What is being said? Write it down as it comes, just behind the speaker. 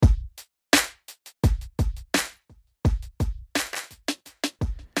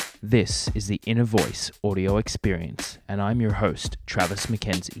This is the Inner Voice audio experience, and I'm your host, Travis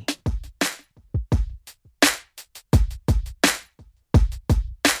McKenzie.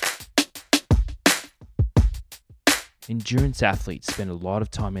 Endurance athletes spend a lot of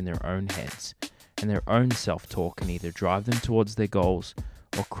time in their own heads, and their own self-talk can either drive them towards their goals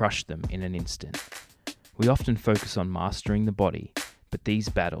or crush them in an instant. We often focus on mastering the body, but these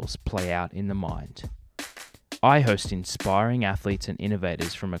battles play out in the mind. I host inspiring athletes and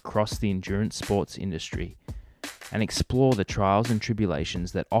innovators from across the endurance sports industry and explore the trials and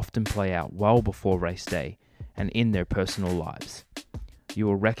tribulations that often play out well before race day and in their personal lives. You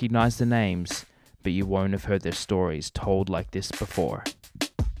will recognize the names, but you won't have heard their stories told like this before.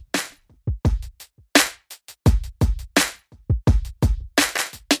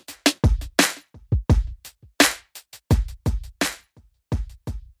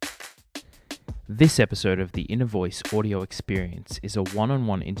 This episode of the Inner Voice audio experience is a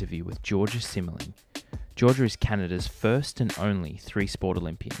one-on-one interview with Georgia Simmerling. Georgia is Canada's first and only three-sport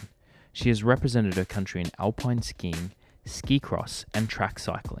Olympian. She has represented her country in alpine skiing, ski cross, and track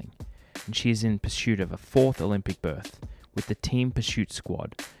cycling, and she is in pursuit of a fourth Olympic berth with the Team Pursuit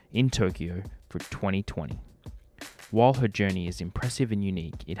Squad in Tokyo for 2020. While her journey is impressive and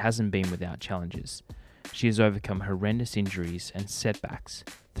unique, it hasn't been without challenges. She has overcome horrendous injuries and setbacks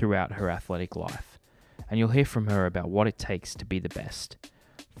throughout her athletic life, and you'll hear from her about what it takes to be the best,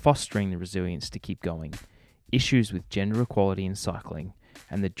 fostering the resilience to keep going, issues with gender equality in cycling,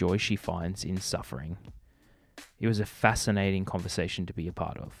 and the joy she finds in suffering. It was a fascinating conversation to be a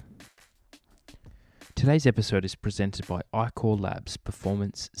part of. Today's episode is presented by iCore Labs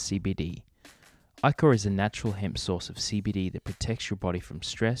Performance CBD. iCore is a natural hemp source of CBD that protects your body from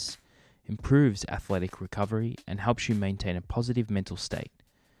stress, improves athletic recovery, and helps you maintain a positive mental state.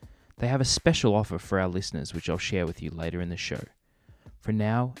 They have a special offer for our listeners, which I'll share with you later in the show. For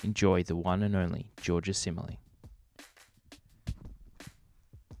now, enjoy the one and only Georgia Simmerling.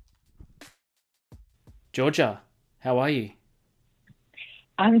 Georgia, how are you?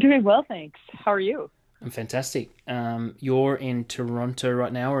 I'm doing well, thanks. How are you? I'm fantastic. You're in Toronto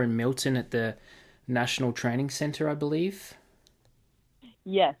right now, or in Milton at the National Training Centre, I believe?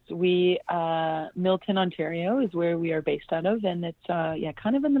 Yes, Milton, Ontario is where we are based out of, and it's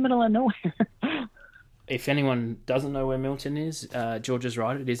kind of in the middle of nowhere. If anyone doesn't know where Milton is, Georgia's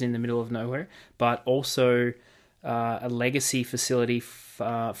right, it is in the middle of nowhere, but also a legacy facility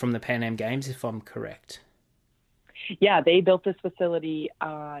from the Pan Am Games, if I'm correct. Yeah, they built this facility,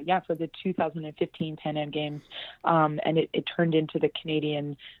 for the 2015 Pan Am Games, and it turned into the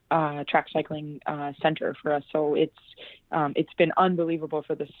Canadian Track Cycling Center for us. So it's been unbelievable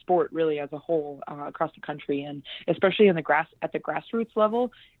for the sport really as a whole across the country, and especially at the grassroots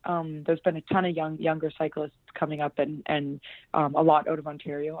level. There's been a ton of younger cyclists coming up, and a lot out of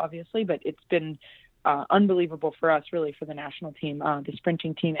Ontario, obviously, but it's been unbelievable for us, really, for the national team, the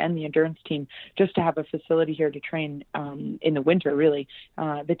sprinting team and the endurance team, just to have a facility here to train in the winter, really.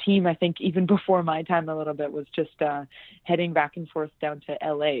 The team, I think, even before my time a little bit, was just heading back and forth down to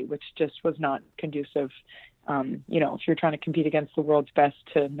LA, which just was not conducive, if you're trying to compete against the world's best,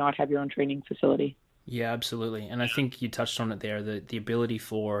 to not have your own training facility. Yeah, absolutely. And I think you touched on it there, the ability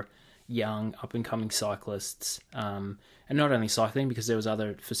for young up-and-coming cyclists, and not only cycling, because there was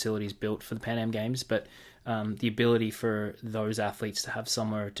other facilities built for the Pan Am Games, but the ability for those athletes to have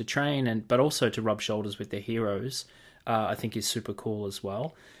somewhere to train, but also to rub shoulders with their heroes, I think is super cool as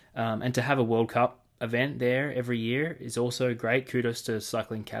well. And to have a World Cup event there every year is also great. Kudos to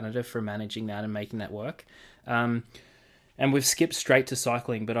Cycling Canada for managing that and making that work. And we've skipped straight to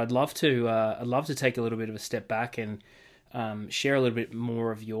cycling, but I'd love to take a little bit of a step back and share a little bit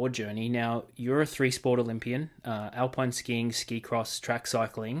more of your journey. Now, you're a three-sport Olympian, alpine skiing, ski cross, track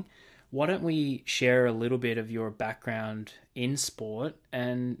cycling. Why don't we share a little bit of your background in sport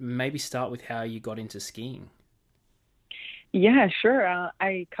and maybe start with how you got into skiing? Yeah, sure.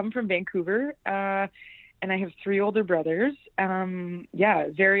 I come from Vancouver, and I have three older brothers.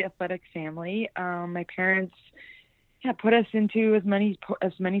 Very athletic family. My parents put us into as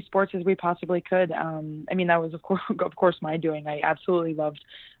many sports as we possibly could. That was of course my doing. I absolutely loved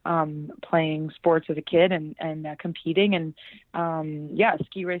playing sports as a kid and competing, and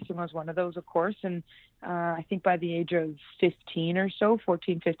ski racing was one of those, of course. And I think by the age of 15 or so,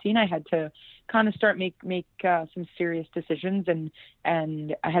 14, 15, I had to kind of start make some serious decisions,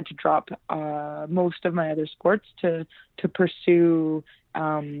 and I had to drop most of my other sports to pursue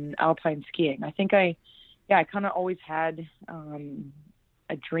alpine skiing. I think I kind of always had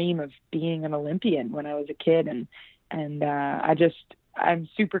a dream of being an Olympian when I was a kid, and I'm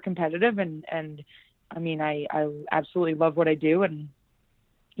super competitive, and I absolutely love what I do, and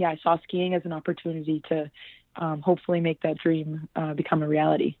yeah, I saw skiing as an opportunity to hopefully make that dream become a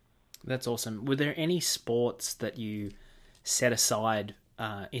reality. That's awesome. Were there any sports that you set aside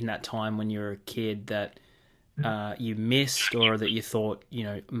in that time when you were a kid that you missed, or that you thought,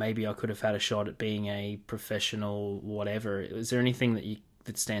 maybe I could have had a shot at being a professional, whatever? Is there anything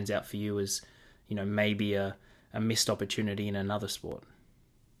that stands out for you as, maybe a missed opportunity in another sport?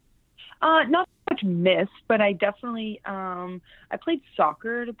 Not much missed, but I definitely I played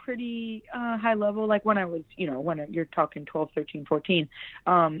soccer at a pretty high level, like when I was, you're talking 12, 13, 14.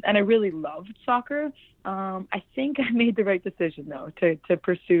 And I really loved soccer. I think I made the right decision, though, to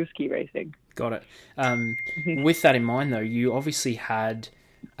pursue ski racing. Got it. With that in mind, though, you obviously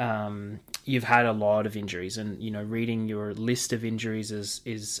you've had a lot of injuries, and reading your list of injuries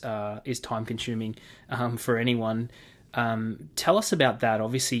is time consuming for anyone. Tell us about that.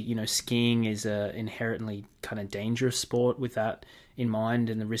 Obviously, skiing is a inherently kind of dangerous sport with that in mind,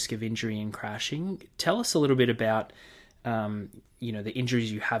 and the risk of injury and crashing. Tell us a little bit about the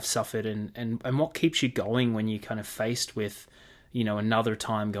injuries you have suffered, and what keeps you going when you're kind of faced with another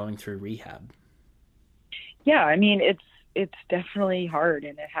time going through rehab. Yeah, I mean, it's definitely hard,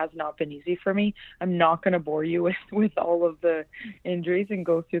 and it has not been easy for me. I'm not going to bore you with all of the injuries and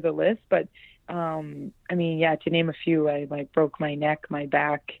go through the list, but I mean, yeah, to name a few, I broke my neck, my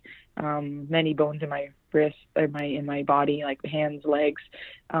back, many bones in my wrist, in my body, like hands, legs.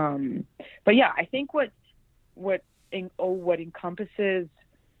 But yeah, I think what encompasses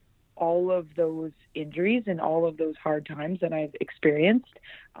all of those injuries and all of those hard times that I've experienced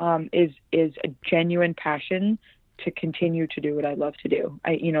is a genuine passion to continue to do what I love to do.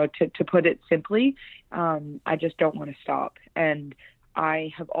 To put it simply, I just don't want to stop. And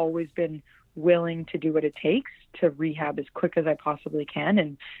I have always been willing to do what it takes to rehab as quick as I possibly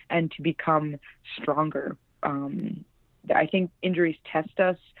can and to become stronger. I think injuries test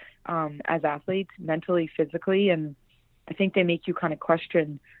us as athletes, mentally, physically, and I think they make you kind of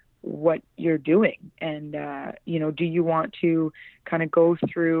question what you're doing. And, do you want to kind of go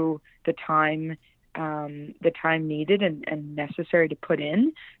through the time needed and necessary to put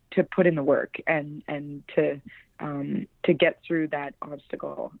in the work and to get through that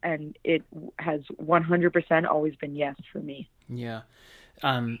obstacle? And it has 100% always been yes for me. Yeah.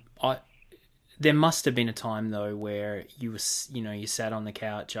 There must have been a time though where you sat on the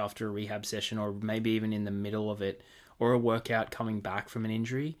couch after a rehab session, or maybe even in the middle of it, or a workout coming back from an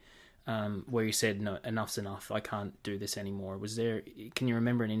injury, where you said, no, enough's enough, I can't do this anymore. Can you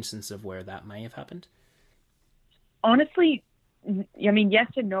remember an instance of where that may have happened? Honestly, I mean, yes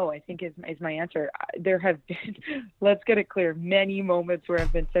and no, I think is my answer. There have been, let's get it clear, many moments where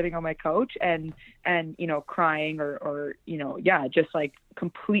I've been sitting on my couch and crying or just like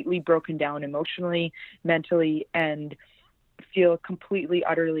completely broken down emotionally, mentally, and feel completely,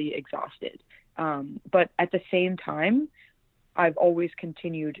 utterly exhausted. But at the same time, I've always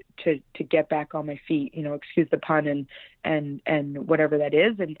continued to get back on my feet, excuse the pun, and whatever that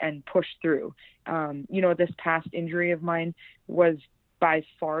is, and push through. This past injury of mine was by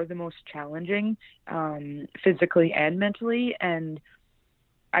far the most challenging, physically and mentally. And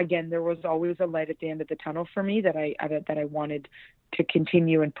again, there was always a light at the end of the tunnel for me that I wanted to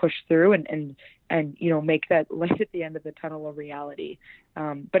continue and push through and make that light at the end of the tunnel a reality.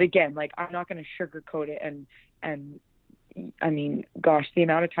 But again, like, I'm not going to sugarcoat it. And I mean, gosh, the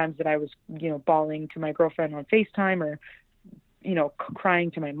amount of times that I was, bawling to my girlfriend on FaceTime, or,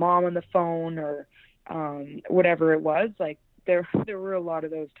 crying to my mom on the phone, or whatever it was, like there were a lot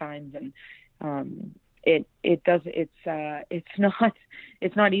of those times, and it's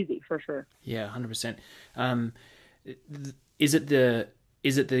not easy for sure. Yeah, 100%. Is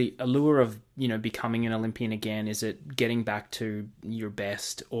it the allure of, becoming an Olympian again? Is it getting back to your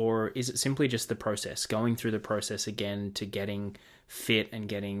best, or is it simply just the process, going through the process again to getting fit and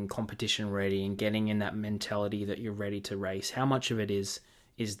getting competition ready and getting in that mentality that you're ready to race? How much of it is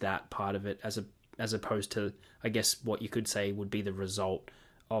that part of it as opposed to, I guess, what you could say would be the result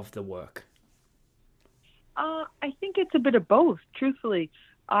of the work? I think it's a bit of both, truthfully.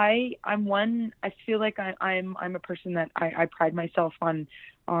 I feel like I'm a person that I pride myself on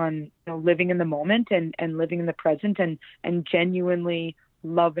living in the moment and living in the present and genuinely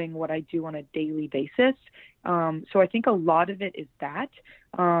loving what I do on a daily basis. So I think a lot of it is that.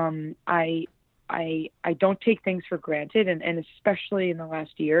 I don't take things for granted, and especially in the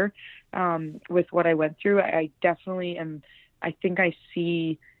last year, with what I went through, I definitely am. I think I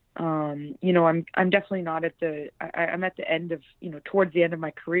see. I'm definitely not I'm at the end of, towards the end of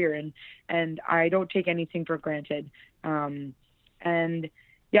my career, and I don't take anything for granted. And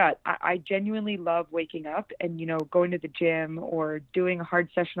yeah, I genuinely love waking up and, going to the gym or doing a hard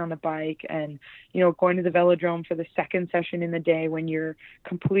session on the bike and, going to the velodrome for the second session in the day when you're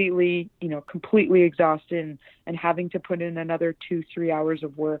completely exhausted and having to put in another 2-3 hours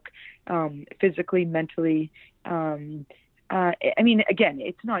of work, physically, mentally. I mean, again,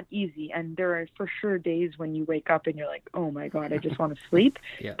 it's not easy. And there are for sure days when you wake up and you're like, oh my God, I just want to sleep.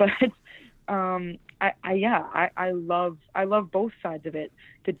 Yeah. But I love both sides of it.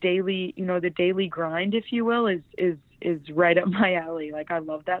 The daily grind, if you will, is right up my alley. Like I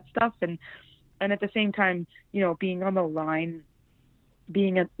love that stuff. And at the same time, being on the line,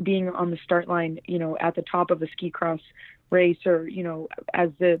 being on the start line, at the top of a ski cross race or,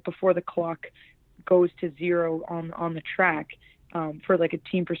 before the clock goes to zero on the track, for like a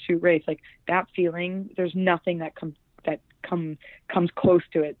team pursuit race, like that feeling, there's nothing that comes close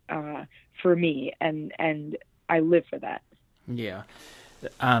to it, for me. And I live for that. Yeah.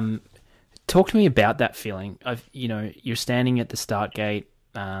 Talk to me about that feeling of, you're standing at the start gate,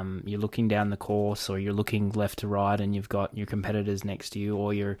 you're looking down the course or you're looking left to right and you've got your competitors next to you,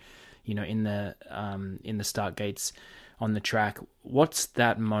 or you're, in the start gates on the track. What's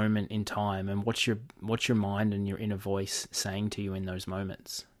that moment in time, and what's your mind and your inner voice saying to you in those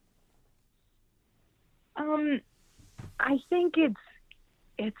moments? I think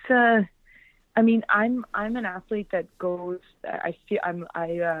I'm an athlete that goes, I feel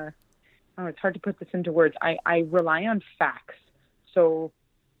it's hard to put this into words. I rely on facts. So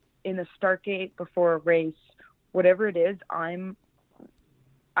in the start gate before a race, whatever it is, I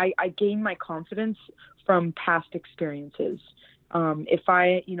gain my confidence from past experiences. If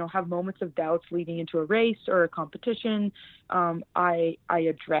I, have moments of doubts leading into a race or a competition, I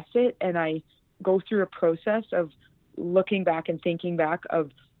address it and I go through a process of looking back and thinking back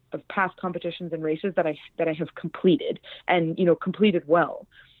of past competitions and races that I have completed and, completed well.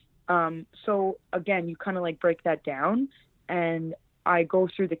 So again, you kind of like break that down and I go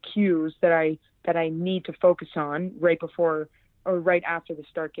through the cues that I need to focus on right before or right after the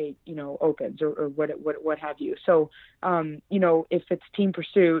start gate, opens or what have you. So, if it's team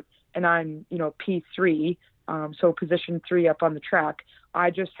pursuit and I'm, P3, so position 3 up on the track, I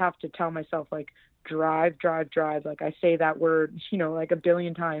just have to tell myself like, drive. Like I say that word, like a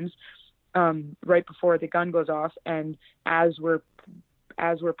billion times, right before the gun goes off. And as we're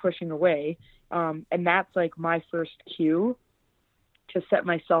pushing away, and that's like my first cue to set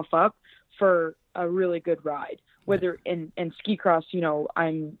myself up for a really good ride. Whether in ski cross,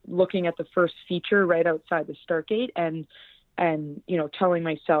 I'm looking at the first feature right outside the start gate and telling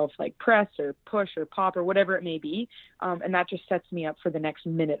myself like press or push or pop or whatever it may be. And that just sets me up for the next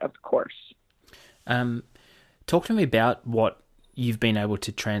minute of the course. Talk to me about what you've been able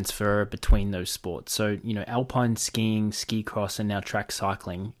to transfer between those sports. So, alpine skiing, ski cross, and now track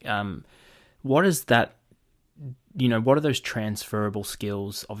cycling. What is that? What are those transferable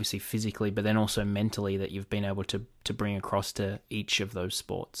skills, obviously physically, but then also mentally, that you've been able to bring across to each of those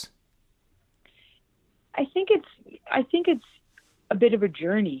sports? I think it's a bit of a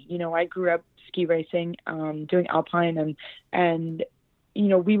journey. I grew up ski racing, doing alpine and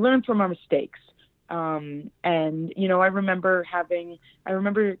we learn from our mistakes. And, I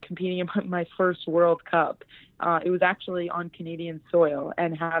remember competing in my first World Cup. It was actually on Canadian soil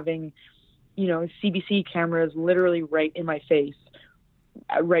and having, CBC cameras literally right in my face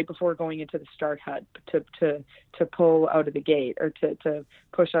right before going into the start hut to pull out of the gate or to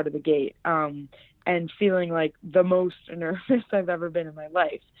push out of the gate. And feeling like the most nervous I've ever been in my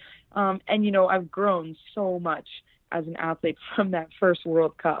life. And, I've grown so much as an athlete from that first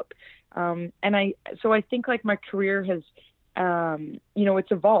World Cup. And I think like my career has,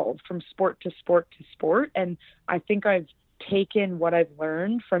 it's evolved from sport to sport to sport. And I think I've taken what I've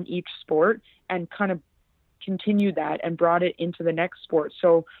learned from each sport and kind of continued that and brought it into the next sport.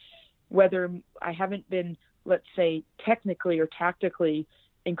 So whether I haven't been, let's say, technically or tactically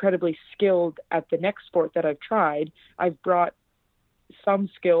incredibly skilled at the next sport that I've tried, I've brought some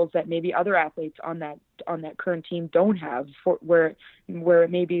skills that maybe other athletes on that current team don't have, for where it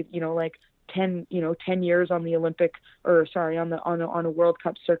may be, like 10 years on the Olympic on a World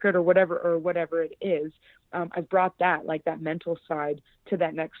Cup circuit or whatever it is. I've brought that mental side to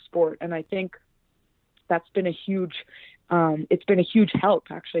that next sport. And I think that's been it's been a huge help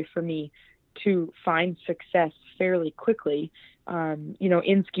actually for me to find success fairly quickly,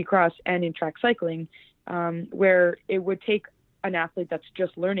 in ski cross and in track cycling, where it would take an athlete that's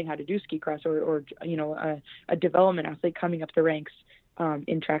just learning how to do ski cross or a development athlete coming up the ranks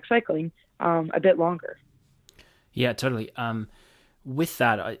in track cycling a bit longer. Yeah, totally. with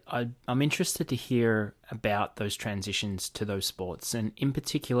that, I'm interested to hear about those transitions to those sports, and in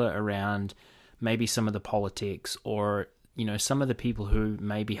particular around maybe some of the politics, or some of the people who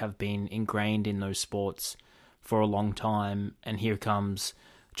maybe have been ingrained in those sports for a long time, and here comes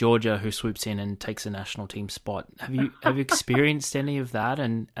Georgia, who swoops in and takes a national team spot. Have you experienced any of that?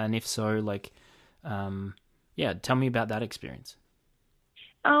 And if so, tell me about that experience.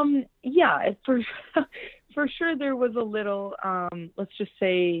 Yeah, for sure there was a little, let's just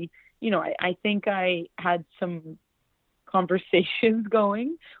say, I think I had some conversations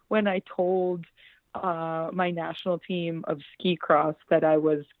going when I told my national team of ski cross that I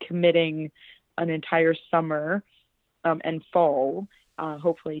was committing an entire summer and fall,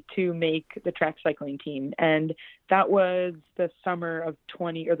 hopefully, to make the track cycling team. And that was the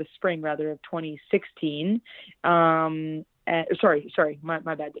spring rather of 2016. Sorry, my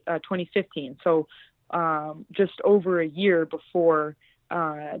bad, 2015. So just over a year before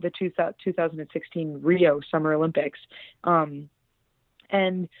the 2016 Rio Summer Olympics.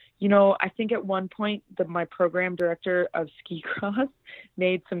 And, I think at one point my program director of ski cross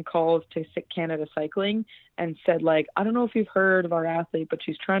made some calls to Canada Cycling and said, I don't know if you've heard of our athlete, but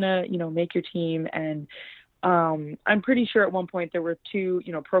she's trying to, make your team. And I'm pretty sure at one point there were two,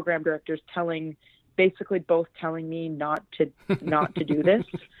 program directors basically both telling me not to do this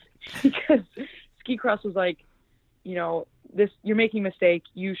because ski cross was like, you're making a mistake.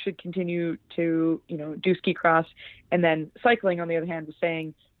 You should continue to, do ski cross. And then cycling, on the other hand, was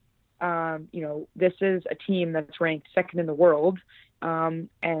saying, this is a team that's ranked second in the world. And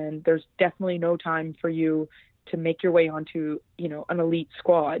there's definitely no time for you to make your way onto, an elite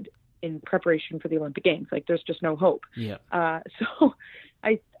squad in preparation for the Olympic Games. There's just no hope. Yeah. So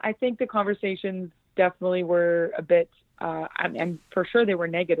I think the conversations definitely were a bit, and for sure they were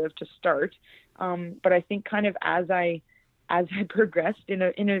negative to start. But I think kind of as I progressed in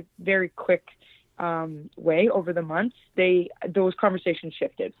a very quick way over the months, those conversations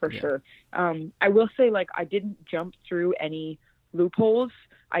shifted for sure. I will say, I didn't jump through any loopholes.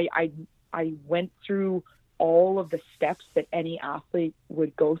 I went through all of the steps that any athlete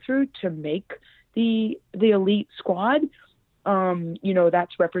would go through to make the elite squad.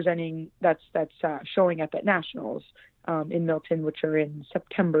 That's showing up at nationals in Milton, which are in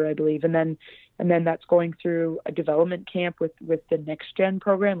September, I believe, and then that's going through a development camp with the Next Gen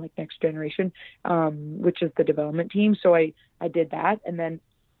program, Next Generation, which is the development team. So I did that, and then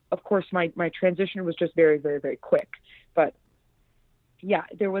of course my transition was just very, very, very quick. But yeah,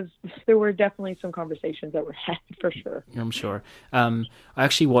 there were definitely some conversations that were had for sure. I'm sure. I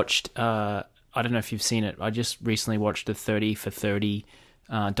actually watched. I don't know if you've seen it. I just recently watched the 30 for 30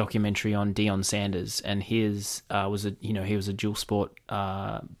 documentary on Deion Sanders, and his he was a dual sport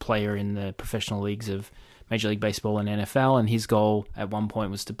player in the professional leagues of Major League Baseball and NFL, and his goal at one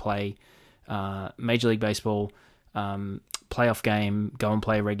point was to play Major League Baseball playoff game, go and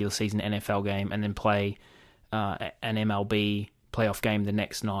play a regular season NFL game, and then play an MLB playoff game the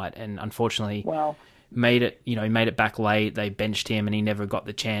next night. And unfortunately, wow. He made it back late. They benched him and he never got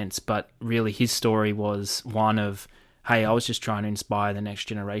the chance. But really his story was one of, hey, I was just trying to inspire the next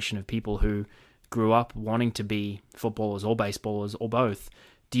generation of people who grew up wanting to be footballers or baseballers or both.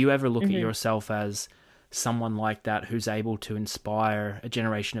 Do you ever look at yourself as someone like that who's able to inspire a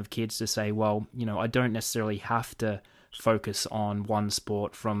generation of kids to say, well, I don't necessarily have to focus on one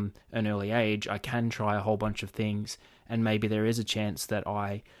sport from an early age. I can try a whole bunch of things, and maybe there is a chance that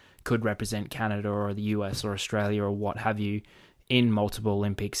I could represent Canada or the US or Australia or what have you in multiple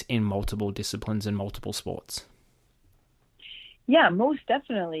Olympics, in multiple disciplines and multiple sports? Yeah, most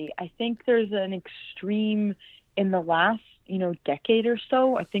definitely. I think there's an extreme in the last, decade or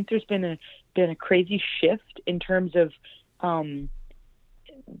so. I think there's been a crazy shift in terms of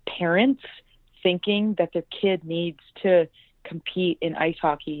parents thinking that their kid needs to compete in ice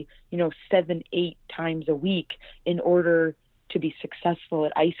hockey, 7-8 times a week in order to be successful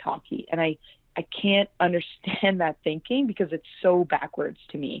at ice hockey. And I can't understand that thinking because it's so backwards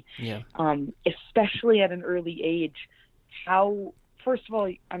to me. Yeah. Especially at an early age. First of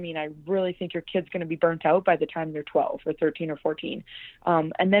all, I really think your kid's going to be burnt out by the time they're 12 or 13 or 14.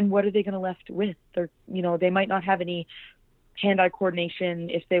 And then what are they going to left with? They might not have any hand-eye coordination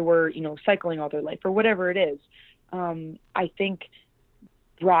if they were, cycling all their life or whatever it is. I think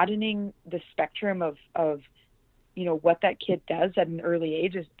broadening the spectrum of what that kid does at an early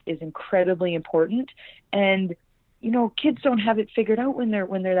age is incredibly important. And, kids don't have it figured out when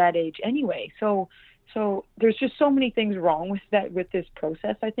they're that age anyway. So there's just so many things wrong with this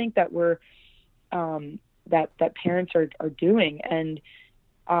process, I think, that we're, that parents are doing. And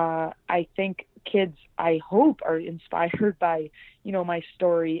I think kids, I hope, are inspired by, my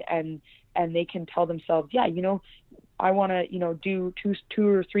story, and they can tell themselves, yeah, I want to, do two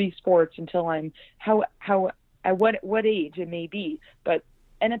or three sports until I'm at what age it may be.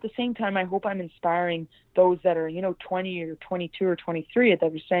 And at the same time, I hope I'm inspiring those that are, 20 or 22 or 23 that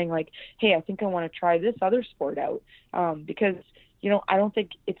are saying like, hey, I think I want to try this other sport out. Because, I don't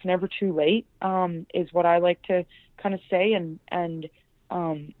think it's never too late, is what I like to kind of say. And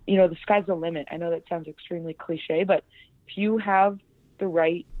the sky's the limit. I know that sounds extremely cliche, but if you have the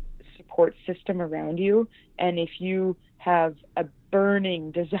right support system around you, and if you have a burning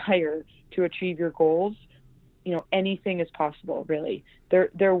desire to achieve your goals, anything is possible, really.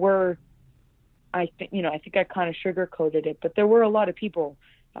 There were, I think I kind of sugarcoated it, but there were a lot of people,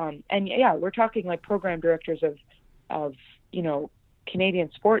 and yeah, we're talking like program directors of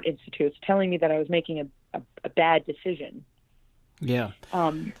Canadian sport institutes telling me that I was making a bad decision. Yeah.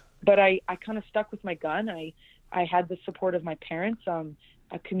 But I kind of stuck with my gun. I had the support of my parents,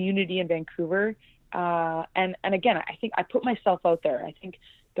 a community in Vancouver, and again, I think I put myself out there. I think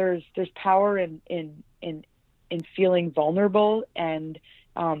there's power in feeling vulnerable and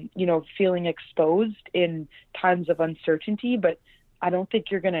feeling exposed in times of uncertainty. But I don't think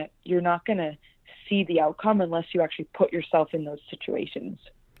you're not gonna see the outcome unless you actually put yourself in those situations.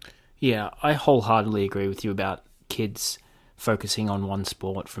 Yeah, I wholeheartedly agree with you about kids focusing on one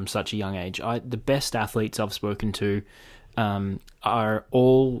sport from such a young age. The best athletes I've spoken to are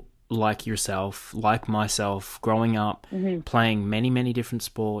all like yourself, like myself, growing up, playing many, many different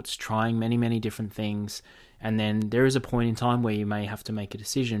sports, trying many, many different things. And then there is a point in time where you may have to make a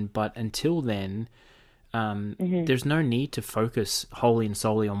decision. But until then, there's no need to focus wholly and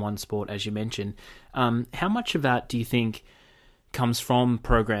solely on one sport, as you mentioned. How much of that do you think comes from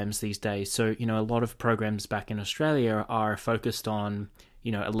programs these days? So, a lot of programs back in Australia are focused on,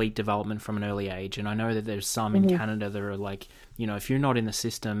 elite development from an early age. And I know that there's some in Canada that are like, if you're not in the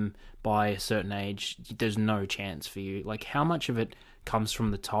system by a certain age, there's no chance for you. Like, how much of it comes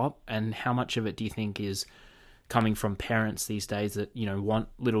from the top, and how much of it do you think is coming from parents these days that, want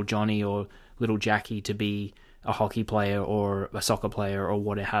little Johnny or little Jackie to be a hockey player or a soccer player or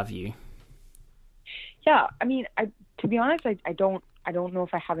what have you? Yeah, I mean, to be honest, I don't know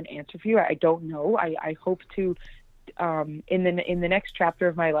if I have an answer for you. I don't know. I hope to, in the next chapter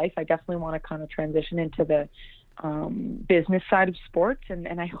of my life, I definitely want to kind of transition into the business side of sports,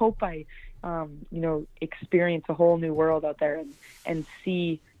 and I hope I, experience a whole new world out there and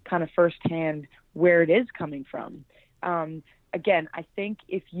see kind of firsthand where it is coming from. Again, I think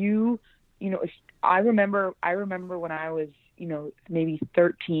if if I remember when I was, maybe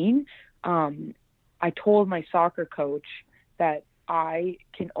 13, I told my soccer coach that I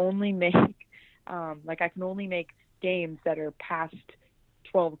can only make, I can only make games that are past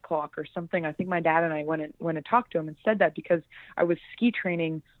 12 o'clock or something. I think my dad and I went and talked to him and said that because I was ski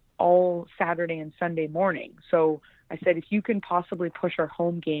training all Saturday and Sunday morning. So I said, if you can possibly push our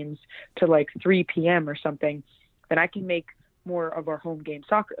home games to like 3 p.m. or something, then I can make more of our home game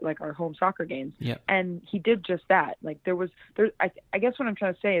soccer, like our home soccer games. Yep. And he did just that. Like I guess what I'm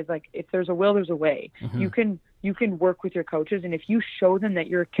trying to say is, like, if there's a will, there's a way. You can work with your coaches. And if you show them that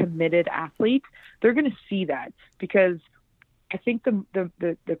you're a committed athlete, they're going to see that. Because I think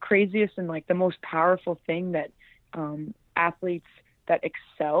the craziest and like the most powerful thing that athletes that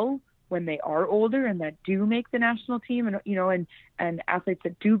excel when they are older and that do make the national team, and athletes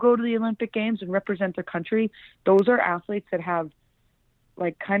that do go to the Olympic Games and represent their country, those are athletes that have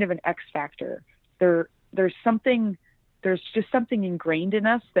like kind of an X factor. There's just something ingrained in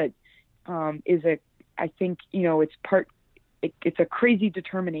us that I think it's a crazy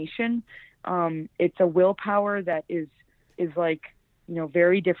determination. It's a willpower that is like,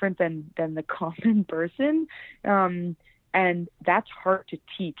 very different than the common person. And that's hard to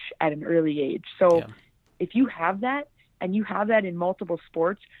teach at an early age. So if you have that, and you have that in multiple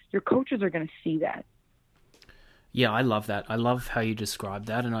sports, your coaches are going to see that. Yeah, I love that. I love how you describe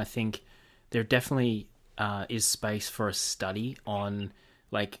that. And I think there definitely is space for a study on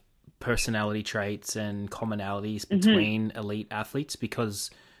like personality traits and commonalities between elite athletes, because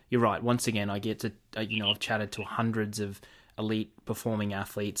you're right. Once again, I get to, I've chatted to hundreds of elite performing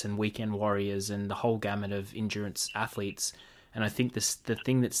athletes and weekend warriors and the whole gamut of endurance athletes. And I think the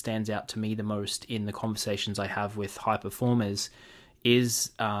thing that stands out to me the most in the conversations I have with high performers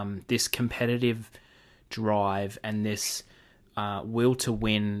is this competitive drive and this will to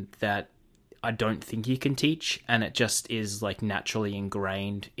win that I don't think you can teach. And it just is like naturally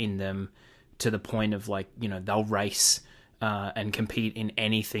ingrained in them, to the point of like, they'll race and compete in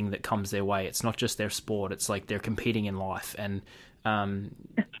anything that comes their way. It's not just their sport; it's like they're competing in life, and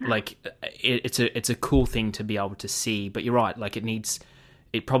like it's a cool thing to be able to see. But you're right; like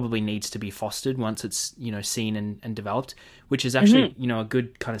it probably needs to be fostered once it's seen and developed, which is actually a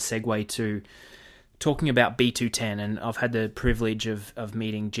good kind of segue to talking about B210. And I've had the privilege of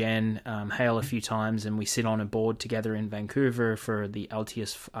meeting Jen Hale a few times, and we sit on a board together in Vancouver for the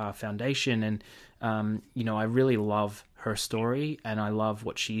LTS Foundation. And, I really love her story, and I love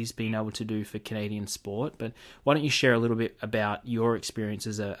what she's been able to do for Canadian sport. But why don't you share a little bit about your experience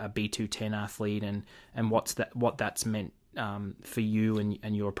as a B210 athlete and what that's meant for you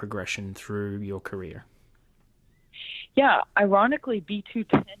and your progression through your career? Yeah, ironically,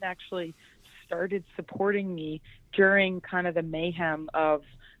 B210 actually started supporting me during kind of the mayhem of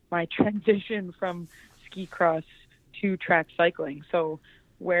my transition from ski cross to track cycling. So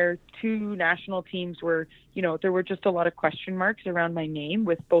where two national teams were, there were just a lot of question marks around my name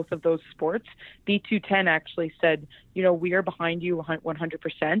with both of those sports. B210 actually said, we are behind you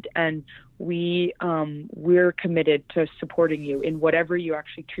 100%, and we're committed to supporting you in whatever you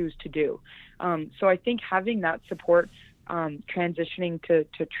actually choose to do. So I think having that support transitioning to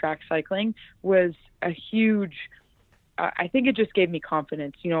track cycling was a huge, I think it just gave me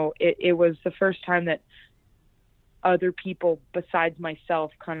confidence. It was the first time that other people besides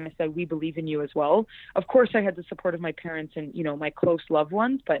myself kind of said, we believe in you as well. Of course, I had the support of my parents and, my close loved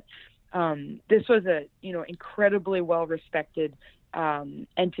ones, but this was a, incredibly well-respected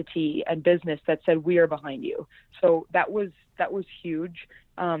entity and business that said, we are behind you. So that was huge,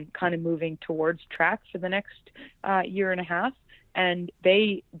 kind of moving towards track for the next year and a half. And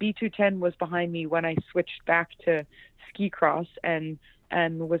B210 was behind me when I switched back to ski cross and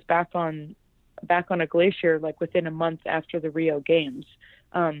was back on a glacier, like within a month after the Rio Games.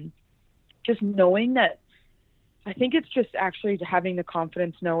 Just knowing that, I think it's just actually having the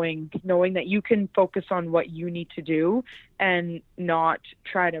confidence, knowing that you can focus on what you need to do and not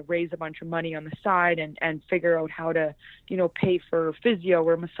try to raise a bunch of money on the side and figure out how to, pay for physio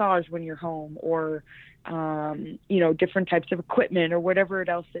or massage when you're home, or, different types of equipment or whatever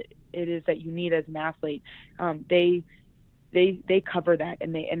else it is that you need as an athlete. They cover that,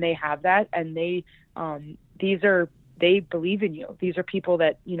 and they have that, and they believe in you. These are people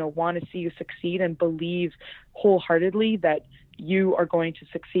that, want to see you succeed and believe wholeheartedly that you are going to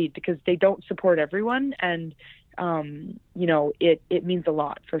succeed, because they don't support everyone. And, it means a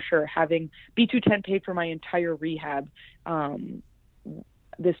lot for sure. Having B210 paid for my entire rehab,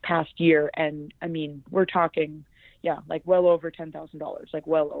 this past year. And I mean, we're talking, like well over $10,000, like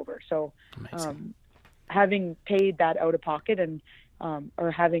well over. So, having paid that out of pocket and,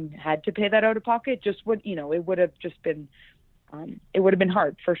 or having had to pay that out of pocket just would, it would have just been, it would have been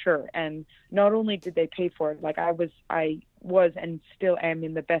hard for sure. And not only did they pay for it, like I was and still am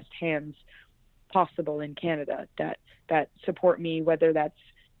in the best hands possible in Canada that support me, whether that's,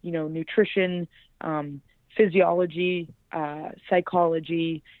 nutrition, physiology,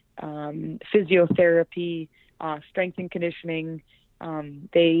 psychology, physiotherapy, strength and conditioning.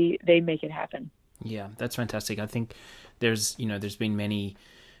 They make it happen. Yeah, that's fantastic. I think there's been many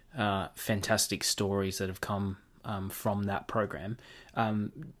fantastic stories that have come from that program.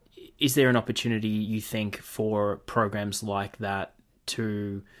 Is there an opportunity, you think, for programs like that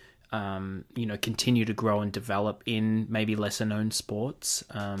to continue to grow and develop in maybe lesser known sports?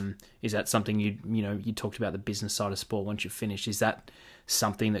 Is that something you talked about the business side of sport once you've finished? Is that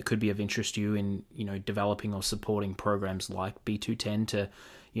something that could be of interest to you in, developing or supporting programs like B210 to,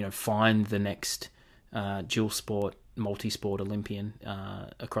 find the next dual sport, multi-sport Olympian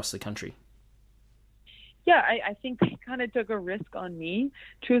across the country? Yeah, I think they kind of took a risk on me,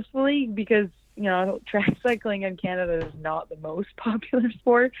 truthfully, because, track cycling in Canada is not the most popular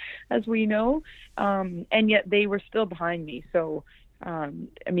sport, as we know. And yet they were still behind me. So,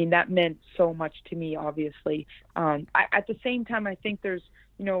 that meant so much to me, obviously. At the same time, I think there's,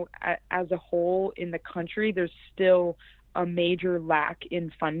 as a whole in the country, there's still a major lack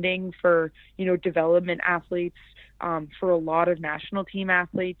in funding for, development athletes, for a lot of national team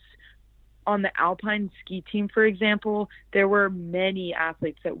athletes. On the alpine ski team, for example, there were many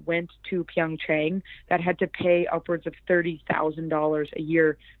athletes that went to Pyeongchang that had to pay upwards of $30,000 a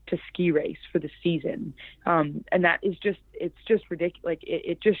year to ski race for the season. And that is it's just ridiculous. Like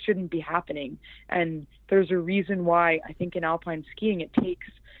it just shouldn't be happening. And there's a reason why I think in alpine skiing, it takes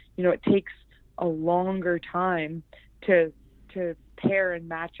a longer time to pair and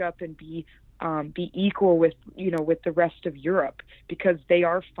match up and be equal with the rest of Europe, because they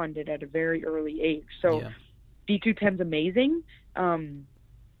are funded at a very early age. So B210 is amazing. And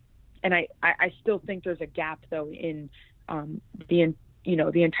I still think there's a gap though in the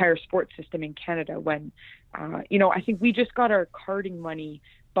the entire sports system in Canada. When I think we just got our carding money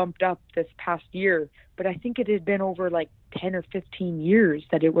bumped up this past year, but I think it had been over like 10 or 15 years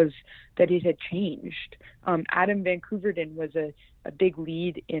that it had changed. Adam Van Koeverden was a big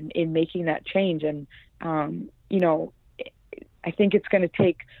lead in making that change, and I think it's going to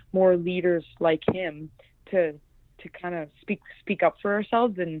take more leaders like him to kind of speak up for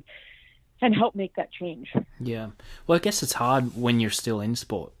ourselves and help make that change. Yeah. Well, I guess it's hard when you're still in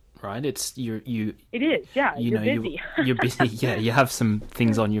sport, right? It is, yeah. You're busy. You're busy. Yeah, you have some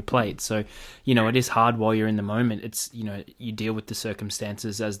things on your plate. So, it is hard while you're in the moment. It's, you deal with the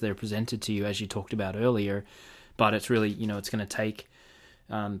circumstances as they're presented to you, as you talked about earlier. But it's really, it's going to take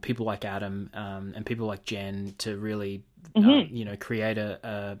people like Adam and people like Jen to really, create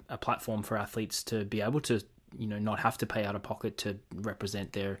a platform for athletes to be able to, not have to pay out of pocket to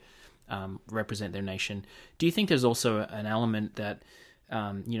represent their nation. Do you think there's also an element that,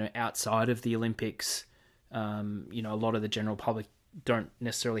 outside of the Olympics, a lot of the general public don't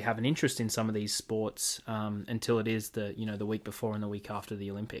necessarily have an interest in some of these sports until it is the week before and the week after the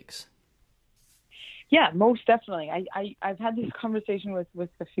Olympics? Yeah, most definitely. I've had this conversation with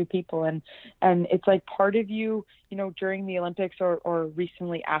a few people, and it's like part of you, during the Olympics or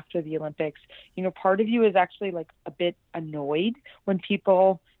recently after the Olympics, part of you is actually like a bit annoyed when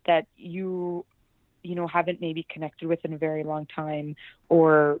people that you haven't maybe connected with in a very long time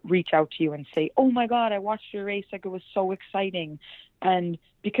or reach out to you and say, "Oh my God, I watched your race. Like, it was so exciting." And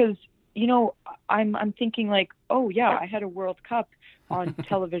because, I'm thinking like, oh yeah, I had a World Cup on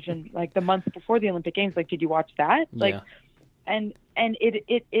television like the month before the Olympic Games. Like, did you watch that? Like, yeah. And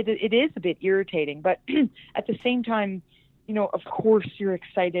it is a bit irritating, but at the same time, of course you're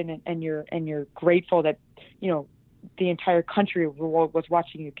excited and you're grateful that, the entire country was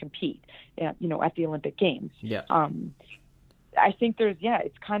watching you compete, at the Olympic Games. Yeah. I think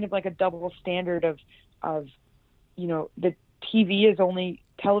it's kind of like a double standard of the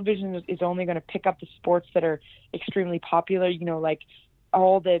television is only going to pick up the sports that are extremely popular, like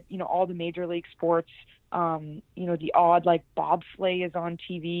all the major league sports, the odd like bobsleigh is on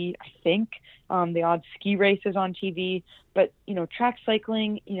TV, I think, the odd ski race is on TV, but, track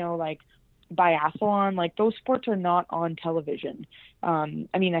cycling, like biathlon, like those sports are not on television. I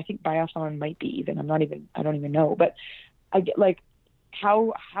think biathlon might be even, I don't even know, but I get like,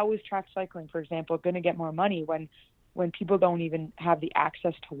 how is track cycling, for example, going to get more money when people don't even have the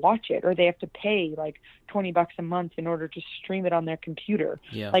access to watch it, or they have to pay like $20 a month in order to stream it on their computer?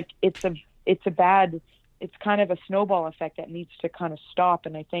 Yeah. Like it's kind of a snowball effect that needs to kind of stop.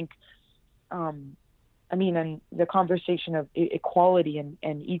 And I think, and the conversation of equality and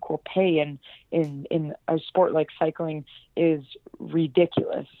equal pay in a sport like cycling is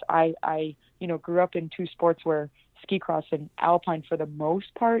ridiculous. I grew up in two sports where ski cross and alpine for the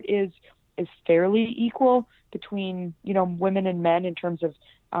most part is fairly equal between, women and men in terms of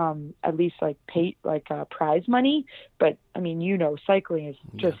at least like pay, like prize money. But cycling is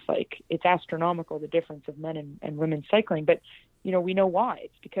just like, it's astronomical, the difference of men and women cycling. But, we know why.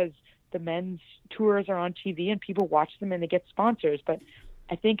 It's because the men's tours are on TV and people watch them and they get sponsors. But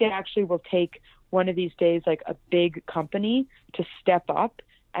I think it actually will take one of these days, like a big company to step up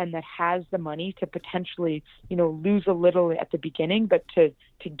and that has the money to potentially, lose a little at the beginning, but to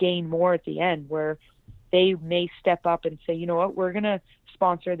gain more at the end, where they may step up and say, you know what, we're going to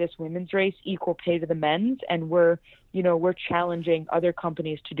sponsor this women's race, equal pay to the men's, and we're challenging other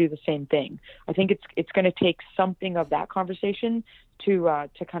companies to do the same thing. I think it's going to take something of that conversation to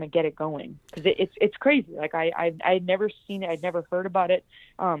kind of get it going, because it's crazy. Like I had never seen it, I'd never heard about it.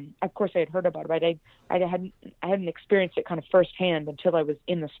 Of course I had heard about it, but I hadn't experienced it kind of firsthand until I was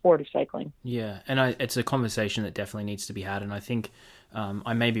in the sport of cycling. Yeah, and it's a conversation that definitely needs to be had, and I think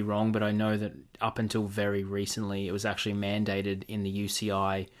I may be wrong, but I know that up until very recently it was actually mandated in the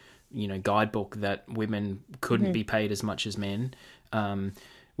UCI guidebook that women couldn't be paid as much as men,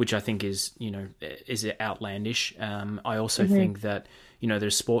 which I think is outlandish. I also think that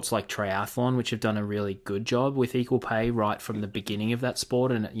there's sports like triathlon which have done a really good job with equal pay right from the beginning of that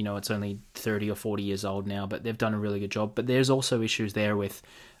sport, and it's only 30 or 40 years old now, but they've done a really good job. But there's also issues there with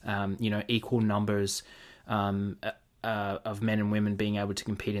equal numbers of men and women being able to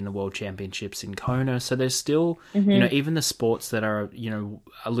compete in the World Championships in Kona. So there's still, even the sports that are,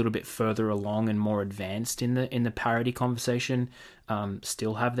 a little bit further along and more advanced in the parity conversation,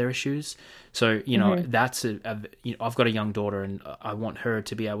 still have their issues. So, that's I've got a young daughter, and I want her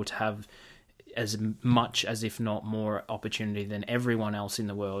to be able to have as much as, if not more, opportunity than everyone else in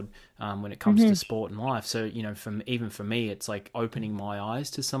the world when it comes to sport and life. So, even for me, it's like opening my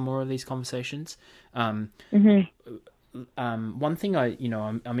eyes to some more of these conversations. one thing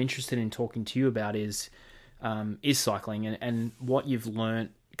I'm interested in talking to you about is cycling and what you've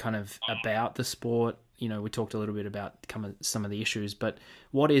learnt kind of about the sport. You know, we talked a little bit about some of the issues, but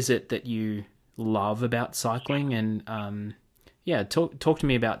what is it that you love about cycling? And talk to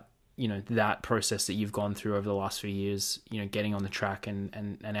me about, you know, that process that you've gone through over the last few years, you know, getting on the track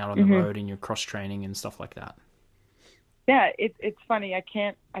and out on the road and your cross training and stuff like that. Yeah, it's funny. I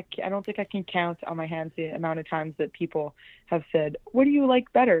don't think I can count on my hands the amount of times that people have said, "What do you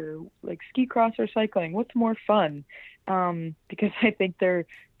like better, like ski cross or cycling? What's more fun?" Because I think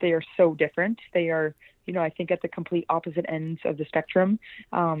they are so different. They are, you know, I think at the complete opposite ends of the spectrum.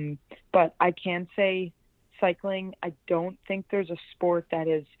 But I can say cycling, I don't think there's a sport that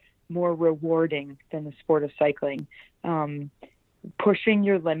is more rewarding than the sport of cycling. Pushing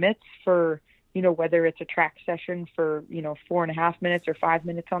your limits for, you know, whether it's a track session for, you know, 4.5 minutes or 5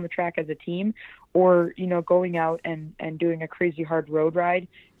 minutes on the track as a team, or, you know, going out and doing a crazy hard road ride,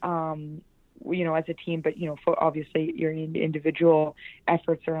 you know, as a team, but, you know, for obviously your individual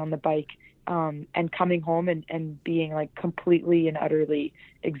efforts are on the bike, and coming home and being like completely and utterly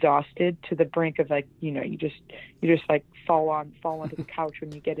exhausted to the brink of like, you know, you just like fall onto the couch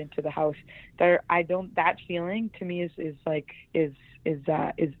when you get into the house. That feeling to me is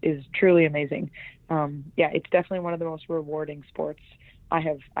truly amazing. It's definitely one of the most rewarding sports I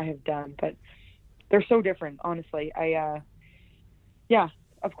have done, but they're so different, honestly.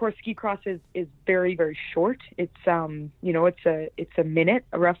 Of course, ski cross is very, very short. It's, you know, it's a minute,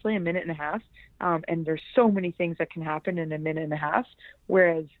 roughly a minute and a half. And there's so many things that can happen in a minute and a half.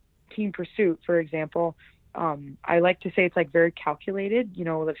 Whereas team pursuit, for example, I like to say it's like very calculated. You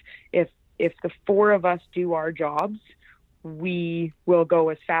know, if the four of us do our jobs, we will go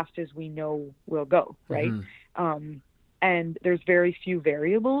as fast as we know we'll go. Right. Mm-hmm. And there's very few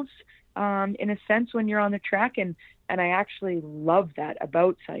variables, in a sense, when you're on the track. And I actually love that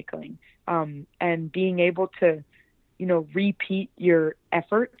about cycling, and being able to, you know, repeat your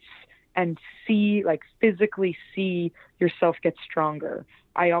efforts and physically see yourself get stronger.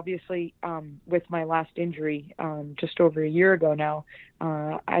 I obviously, with my last injury, just over a year ago now,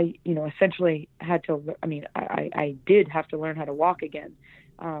 I, you know, essentially I did have to learn how to walk again,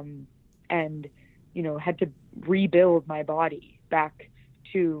 and, you know, had to rebuild my body back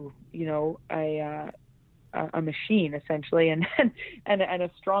to, you know, a machine essentially, and a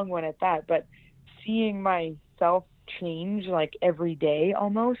strong one at that. But seeing myself change like every day,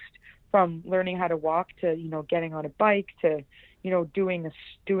 almost, from learning how to walk to, you know, getting on a bike to, you know, doing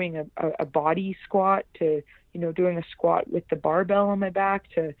a body squat to, you know, doing a squat with the barbell on my back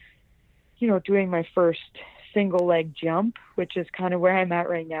to, you know, doing my first single leg jump, which is kind of where I'm at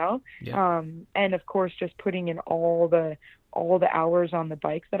right now. Yeah. And of course, just putting in all the hours on the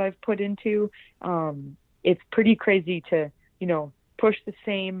bike that I've put into, it's pretty crazy to, you know, push the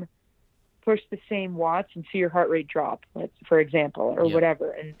same watts and see your heart rate drop, for example, or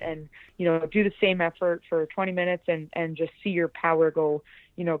whatever. And, you know, do the same effort for 20 minutes and just see your power go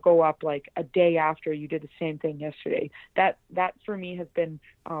up like a day after you did the same thing yesterday. That for me has been,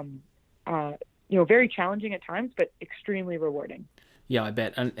 you know, very challenging at times, but extremely rewarding. Yeah, I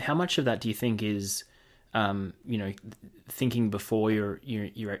bet. And how much of that do you think is, you know, thinking before your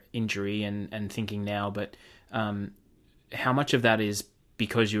injury and thinking now, but how much of that is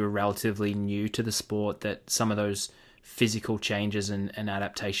because you were relatively new to the sport, that some of those physical changes and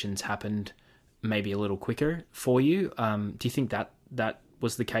adaptations happened maybe a little quicker for you? Do you think that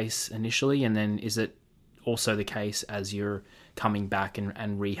was the case initially? And then is it also the case as you're coming back and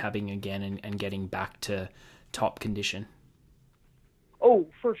rehabbing again and getting back to top condition? Oh,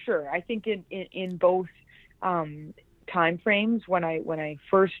 for sure. I think in both time frames, when I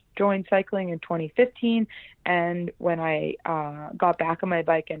first joined cycling in 2015 and when I got back on my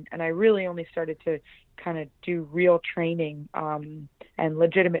bike and I really only started to kind of do real training and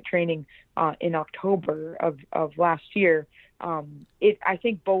legitimate training in October of last year, I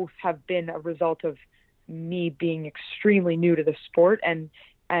think both have been a result of me being extremely new to the sport and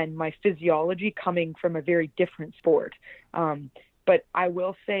my physiology coming from a very different sport. But I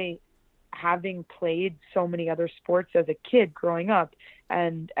will say, having played so many other sports as a kid growing up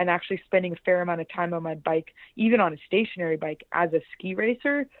and actually spending a fair amount of time on my bike, even on a stationary bike as a ski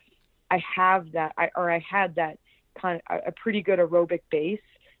racer, I had that kind of a pretty good aerobic base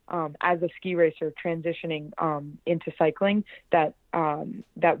as a ski racer transitioning into cycling that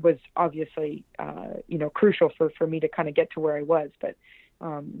was obviously you know, crucial for me to kind of get to where I was. But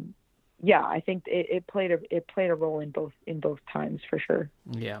yeah, I think it played a role in both times for sure.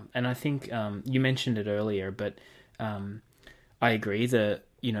 Yeah, and I think you mentioned it earlier, but I agree that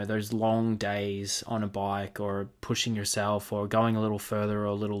you know, those long days on a bike or pushing yourself or going a little further or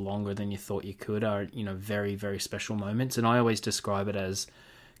a little longer than you thought you could are, you know, very, very special moments. And I always describe it as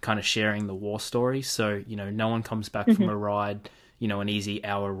kind of sharing the war story. So, you know, no one comes back from a ride, you know, an easy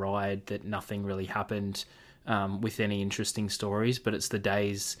hour ride that nothing really happened with any interesting stories, but it's the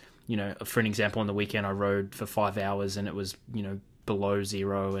days, you know, for an example, on the weekend I rode for 5 hours and it was, you know, below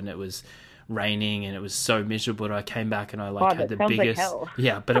zero and it was raining and it was so miserable, but I came back and I had the biggest,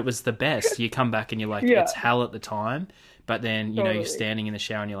 but it was the best. You come back and you're like, it's hell at the time, but then, you know, you're standing in the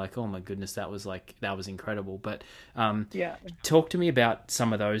shower and you're like, oh my goodness, that was incredible. But talk to me about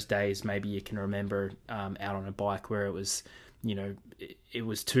some of those days maybe you can remember out on a bike where it was, you know, it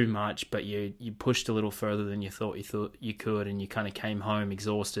was too much, but you pushed a little further than you thought you could, and you kind of came home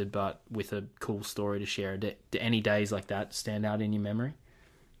exhausted, but with a cool story to share. Do any days like that stand out in your memory?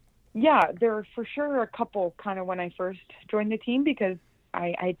 Yeah, there were for sure a couple kind of when I first joined the team, because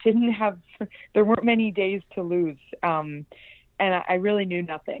I didn't have, there weren't many days to lose. And I really knew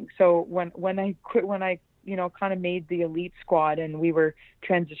nothing. So when I quit, you know, kind of made the elite squad and we were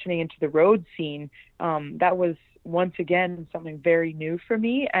transitioning into the road scene, that was once again something very new for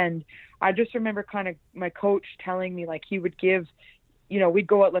me. And I just remember kind of my coach telling me, like, he would give, you know, we'd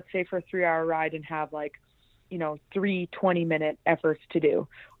go out, let's say, for a 3-hour ride and have like, you know, 3 20-minute efforts to do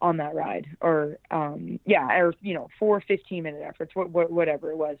on that ride, or or, you know, 4 15-minute efforts,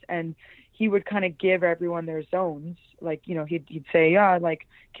 whatever it was. And he would kind of give everyone their zones. Like, you know, he'd say, like,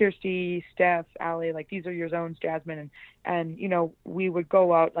 Kirsty, Steph, Allie, like, these are your zones, Jasmine. And, you know, we would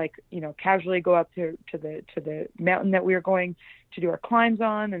go out, like, you know, casually go up to the mountain that we were going to do our climbs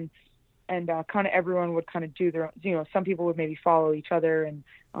on, and kind of everyone would kind of do their own, you know, some people would maybe follow each other, and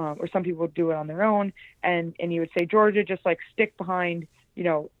or some people would do it on their own. And you would say, Georgia, just like stick behind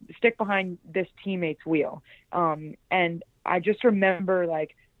this teammate's wheel. And I just remember,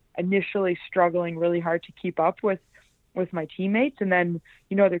 like, initially struggling really hard to keep up with my teammates. And then,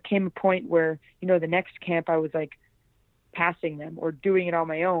 you know, there came a point where, you know, the next camp I was like passing them or doing it on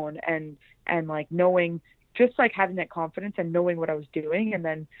my own, and like knowing, just like having that confidence and knowing what I was doing. And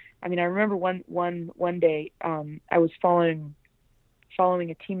then, I mean, I remember one day, I was following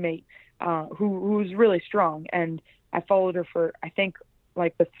a teammate, who was really strong, and I followed her for, I think,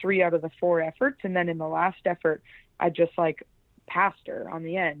 like the 3 out of the 4 efforts. And then in the last effort, I just like passed her on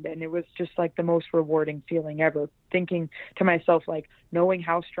the end. And it was just like the most rewarding feeling ever, thinking to myself, like, knowing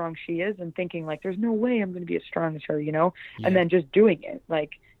how strong she is and thinking like, there's no way I'm going to be as strong as her, you know? Yeah. And then just doing it,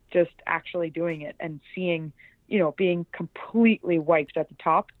 like, just actually doing it and seeing, you know, being completely wiped at the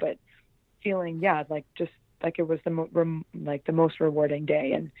top, but feeling, like, just like it was the most rewarding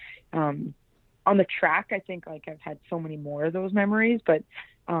day. And on the track, I think, like, I've had so many more of those memories, but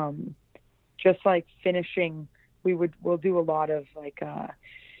just like finishing, we'll do a lot of like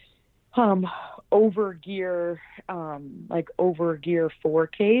over gear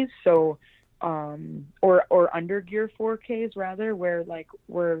 4Ks. So or under gear 4Ks rather, where like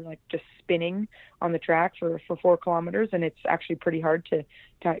we're like just spinning on the track for 4 kilometers, and it's actually pretty hard to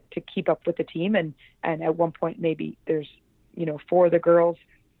keep up with the team. And at one point, maybe there's, you know, 4 of the girls,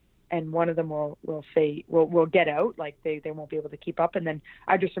 and one of them will say, we'll get out, like they won't be able to keep up. And then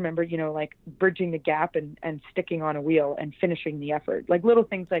I just remember, you know, like bridging the gap and sticking on a wheel and finishing the effort, like little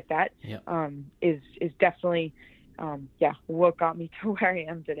things like that. Yeah. Is definitely what got me to where I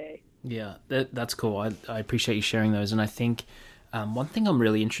am today. Yeah, that's cool. I appreciate you sharing those. And I think one thing I'm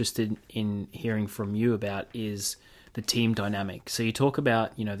really interested in hearing from you about is the team dynamic. So you talk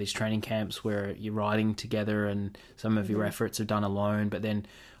about, you know, these training camps where you're riding together and some of your efforts are done alone, but then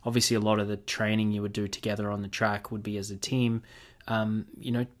obviously a lot of the training you would do together on the track would be as a team.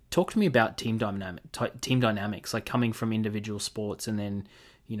 You know, talk to me about team dynamics, like coming from individual sports and then,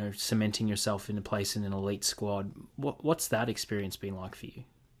 you know, cementing yourself in a place in an elite squad. What's that experience been like for you?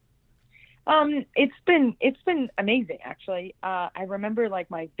 It's been amazing, actually. I remember like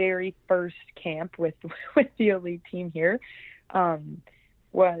my very first camp with the elite team here,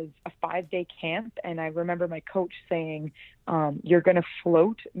 was a 5-day camp. And I remember my coach saying, you're going to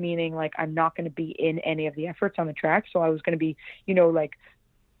float, meaning like, I'm not going to be in any of the efforts on the track. So I was going to be, you know, like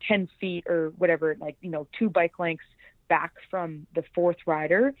 10 feet or whatever, like, you know, 2 bike lengths back from the 4th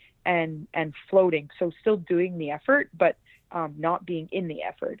rider and floating. So still doing the effort, but not being in the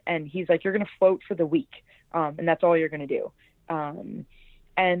effort. And he's like, you're going to float for the week. And that's all you're going to do.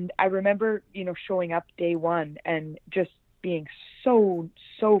 And I remember, you know, showing up day 1 and just being so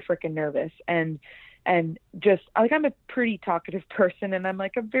freaking nervous. And just like, I'm a pretty talkative person, and I'm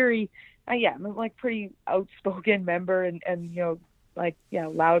like a very, I'm like pretty outspoken member, and, you know, like, yeah,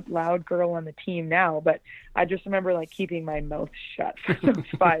 loud girl on the team now, but I just remember like keeping my mouth shut for those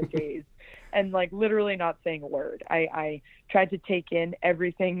 5 days and like literally not saying a word. I tried to take in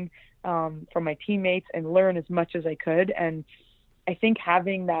everything from my teammates and learn as much as I could. And I think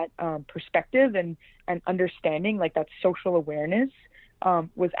having that perspective and understanding, like that social awareness,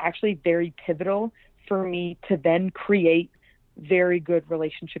 was actually very pivotal for me to then create very good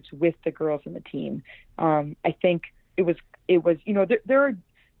relationships with the girls in the team. I think it was, there are,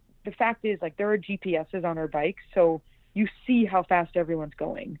 the fact is, like, there are GPSs on our bikes, so you see how fast everyone's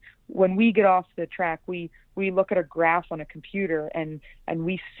going. When we get off the track, we look at a graph on a computer and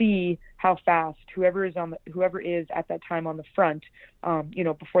we see how fast whoever is at that time on the front,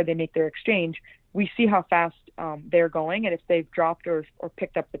 before they make their exchange, we see how fast they're going and if they've dropped or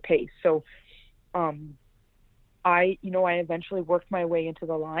picked up the pace. So I eventually worked my way into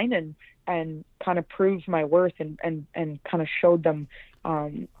the line and kind of proved my worth and kind of showed them,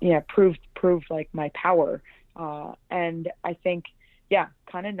 proved like my power. And I think,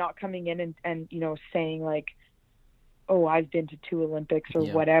 kind of not coming in and saying like, oh, I've been to 2 Olympics or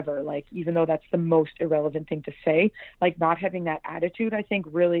whatever, like, even though that's the most irrelevant thing to say, like not having that attitude, I think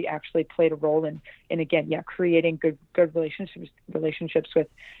really actually played a role in again, creating good relationships with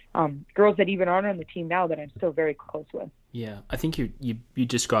girls that even aren't on the team now that I'm still very close with. Yeah, I think you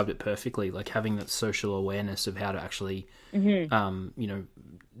described it perfectly, like having that social awareness of how to actually,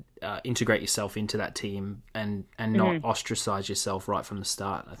 integrate yourself into that team and not ostracize yourself right from the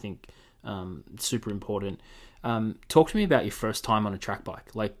start. I think it's super important. Talk to me about your first time on a track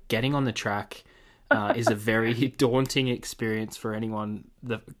bike. Like getting on the track is a very daunting experience for anyone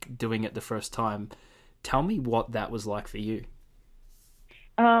doing it the first time. Tell me what that was like for you.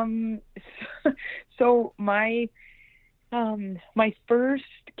 So my first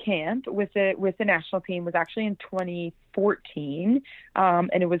camp with the national team was actually in 2014,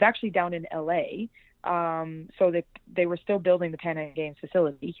 and it was actually down in LA. So they were still building the Pan Am Games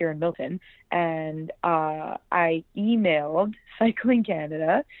facility here in Milton, and I emailed Cycling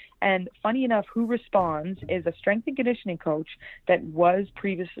Canada, and funny enough, who responds is a strength and conditioning coach that was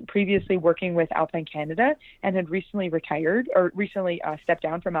previously working with Alpine Canada and had recently retired or recently stepped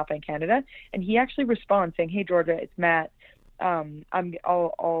down from Alpine Canada, and he actually responds saying, "Hey Georgia, it's Matt.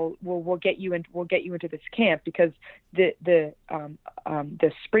 We'll get you into this camp," because the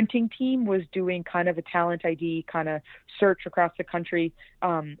sprinting team was doing kind of a talent ID kind of search across the country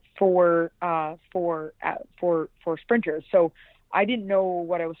for sprinters. So I didn't know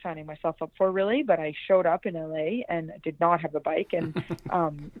what I was signing myself up for really, but I showed up in LA and did not have a bike, and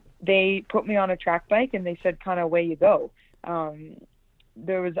they put me on a track bike and they said, kind of, away you go.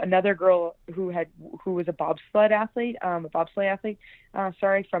 There was another girl who was a bobsled athlete, from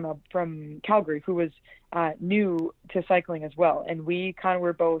Calgary, who was new to cycling as well, and we kind of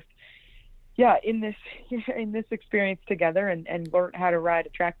were both in this experience together and learned how to ride a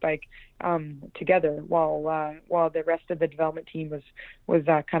track bike together while the rest of the development team was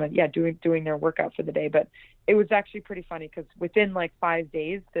kind of doing their workout for the day. But it was actually pretty funny because within like 5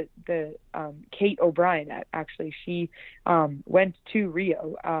 days, the Kate O'Brien, actually, she went to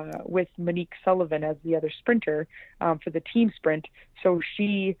Rio with Monique Sullivan as the other sprinter for the team sprint. So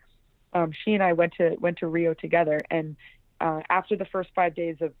she and I went to Rio together, and after the first 5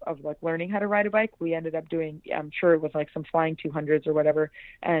 days of like learning how to ride a bike, we ended up doing, I'm sure it was like some flying 200s or whatever.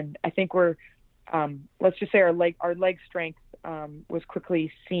 And I think let's just say our leg strength was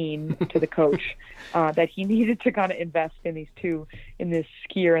quickly seen to the coach that he needed to kind of invest in this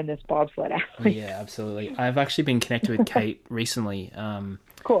skier and this bobsled athlete. Yeah, absolutely. I've actually been connected with Kate recently.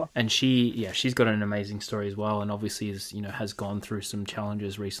 Cool. And she's got an amazing story as well, and obviously has gone through some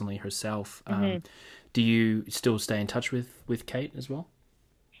challenges recently herself. Do you still stay in touch with Kate as well?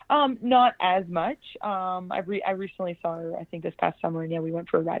 Not as much. I recently saw her, I think this past summer, and we went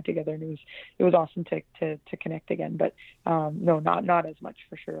for a ride together, and it was awesome to connect again. But no, not as much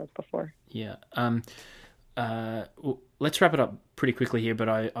for sure as before. Yeah. Let's wrap it up pretty quickly here, but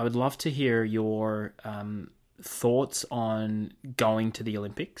I would love to hear your thoughts on going to the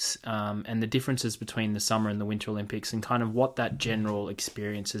Olympics and the differences between the Summer and the Winter Olympics, and kind of what that general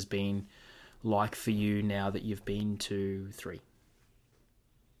experience has been like for you now that you've been to 3.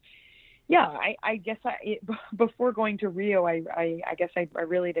 Yeah, I guess before going to Rio, I guess I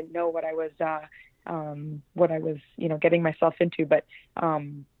really didn't know what I was getting myself into. But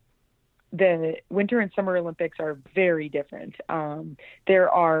the Winter and Summer Olympics are very different.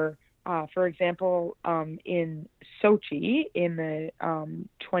 There are For example, in Sochi in the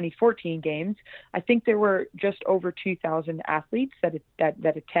 2014 games, I think there were just over 2,000 athletes that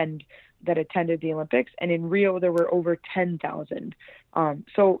attended the Olympics, and in Rio there were over 10,000.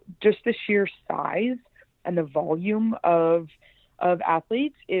 So just the sheer size and the volume of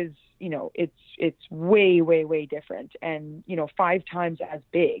athletes is, it's way different, and 5 times as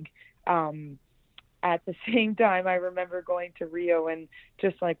big. At the same time, I remember going to Rio and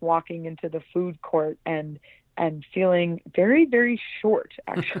just like walking into the food court and feeling very, very short,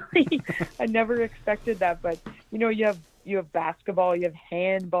 actually. I never expected that, but you have basketball, you have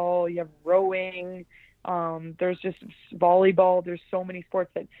handball, you have rowing, there's just volleyball. There's so many sports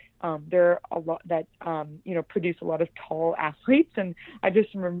that there are a lot that produce a lot of tall athletes, and I just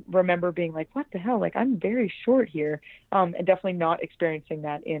remember being like, what the hell, like I'm very short here, and definitely not experiencing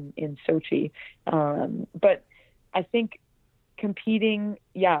that in Sochi. But I think competing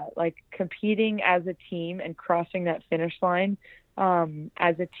as a team and crossing that finish line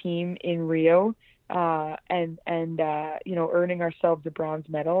as a team in Rio, and earning ourselves a bronze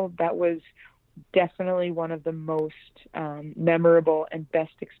medal, that was definitely one of the most memorable and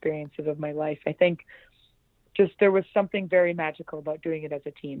best experiences of my life. I think just there was something very magical about doing it as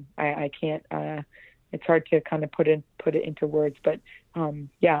a team. I can't it's hard to kind of put it into words, but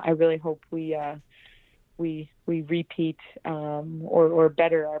I really hope we repeat or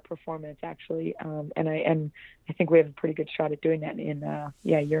better our performance, actually, and I think we have a pretty good shot at doing that in a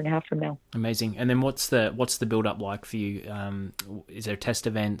year and a half from now. Amazing. And then what's the build up like for you? Is there test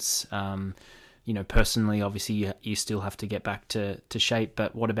events? Personally, obviously you still have to get back to shape,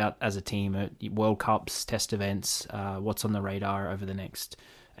 but what about as a team? World Cups, test events, what's on the radar over the next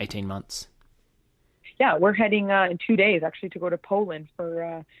 18 months? Yeah, we're heading in 2 days actually to go to Poland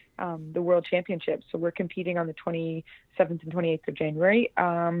for the World Championships. So we're competing on the 27th and 28th of January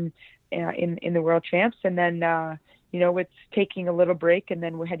in the World Champs, and then it's taking a little break, and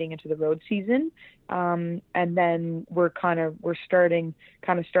then we're heading into the road season, and then we're starting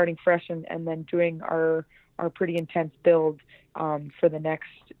fresh, and then doing our pretty intense build for the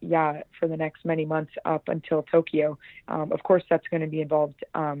next many months up until Tokyo. Of course, that's going to be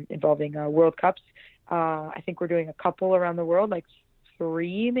involving World Cups. I think we're doing a couple around the world, like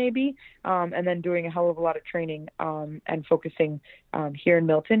 3 maybe, and then doing a hell of a lot of training and focusing here in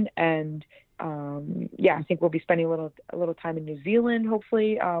Milton. And I think we'll be spending a little time in New Zealand,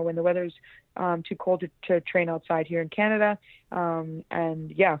 hopefully, when the weather's too cold to train outside here in Canada. That's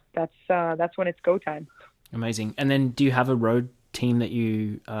when it's go time. Amazing. And then, do you have a road team that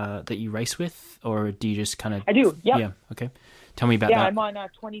you race with, or do you just kind of? I do. Yep. Yeah. Okay. Tell me about that. Yeah, I'm on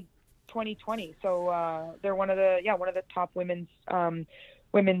 2020. So they're one of the top women's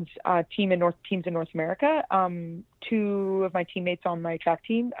teams in North America. 2 of my teammates on my track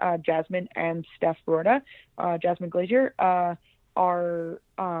team, Jasmine and Steph Rorda, Jasmine Glazier, are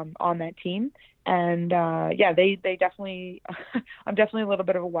on that team. And they definitely, I'm definitely a little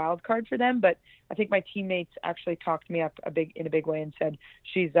bit of a wild card for them, but I think my teammates actually talked me up in a big way and said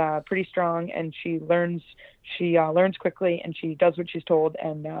she's pretty strong, and she learns quickly, and she does what she's told,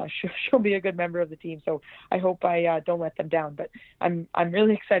 and she'll be a good member of the team. So I hope I don't let them down, but I'm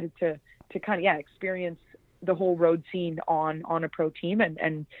really excited to kind of experience the whole road scene on a pro team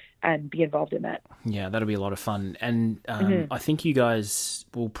and be involved in that. Yeah, that'll be a lot of fun. And I think you guys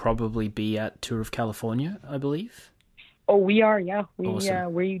will probably be at Tour of California, I believe. Oh, we are. Yeah,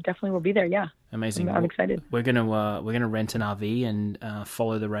 Awesome. We definitely will be there. Yeah, amazing. I'm excited. We're gonna rent an RV and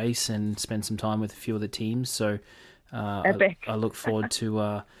follow the race and spend some time with a few of the teams. So Epic. I look forward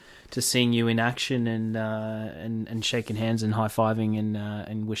to seeing you in action and shaking hands and high fiving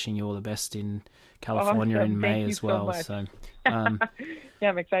and wishing you all the best in California in May as well. So yeah,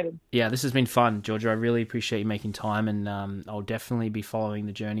 I'm excited. Yeah, this has been fun, Georgia. I really appreciate you making time, and I'll definitely be following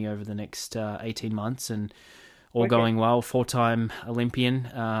the journey over the next 18 months, and all going well, 4-time Olympian.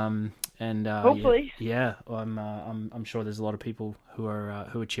 And hopefully, I'm sure there's a lot of people who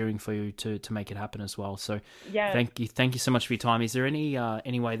are cheering for you to make it happen as well. So yeah, thank you so much for your time. Is there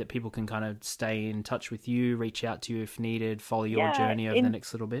any way that people can kind of stay in touch with you, reach out to you if needed, follow your journey over the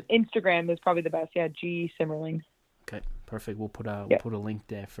next little bit? Instagram is probably the best. Yeah, G Simmerling. Okay, perfect. We'll put a link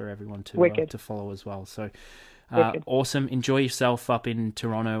there for everyone to follow as well. So awesome. Enjoy yourself up in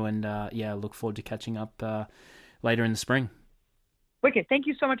Toronto, and look forward to catching up later in the spring. Wicked. Thank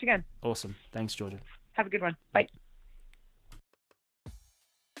you so much again. Awesome. Thanks, Georgia. Have a good one. Bye.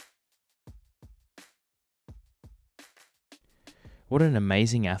 What an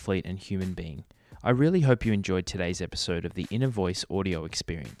amazing athlete and human being. I really hope you enjoyed today's episode of the Inner Voice audio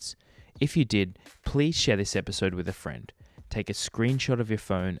experience. If you did, please share this episode with a friend. take a screenshot of your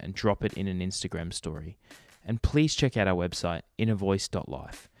phone and drop it in an Instagram story. And please check out our website,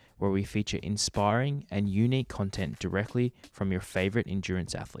 innervoice.life, where we feature inspiring and unique content directly from your favorite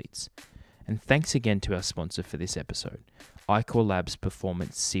endurance athletes. And thanks again to our sponsor for this episode, iCore Labs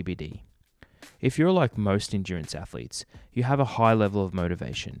Performance CBD. If you're like most endurance athletes, you have a high level of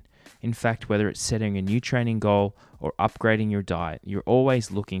motivation. In fact, whether it's setting a new training goal or upgrading your diet, you're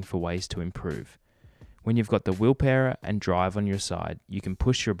always looking for ways to improve. When you've got the willpower and drive on your side, you can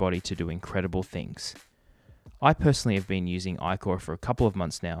push your body to do incredible things. I personally have been using iCore for a couple of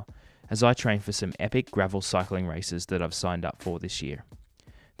months now, as I train for some epic gravel cycling races that I've signed up for this year.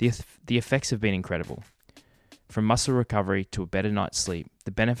 The effects have been incredible. From muscle recovery to a better night's sleep,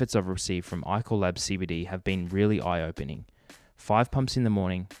 the benefits I've received from iCore Labs CBD have been really eye-opening. 5 pumps in the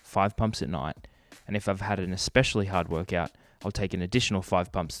morning, 5 pumps at night, and if I've had an especially hard workout, I'll take an additional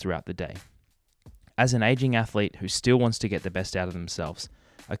 5 pumps throughout the day. As an aging athlete who still wants to get the best out of themselves,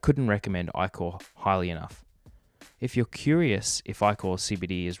 I couldn't recommend iCore highly enough. If you're curious if iCore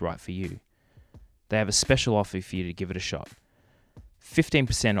CBD is right for you, they have a special offer for you to give it a shot.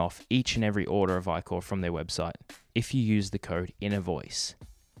 15% off each and every order of iCore from their website if you use the code INNERVOICE.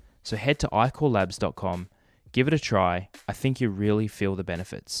 So head to icorelabs.com, give it a try. I think you really feel the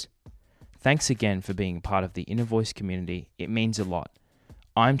benefits. Thanks again for being part of the Inner Voice community. It means a lot.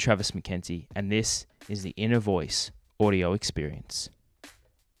 I'm Travis McKenzie, and this is the Inner Voice audio experience.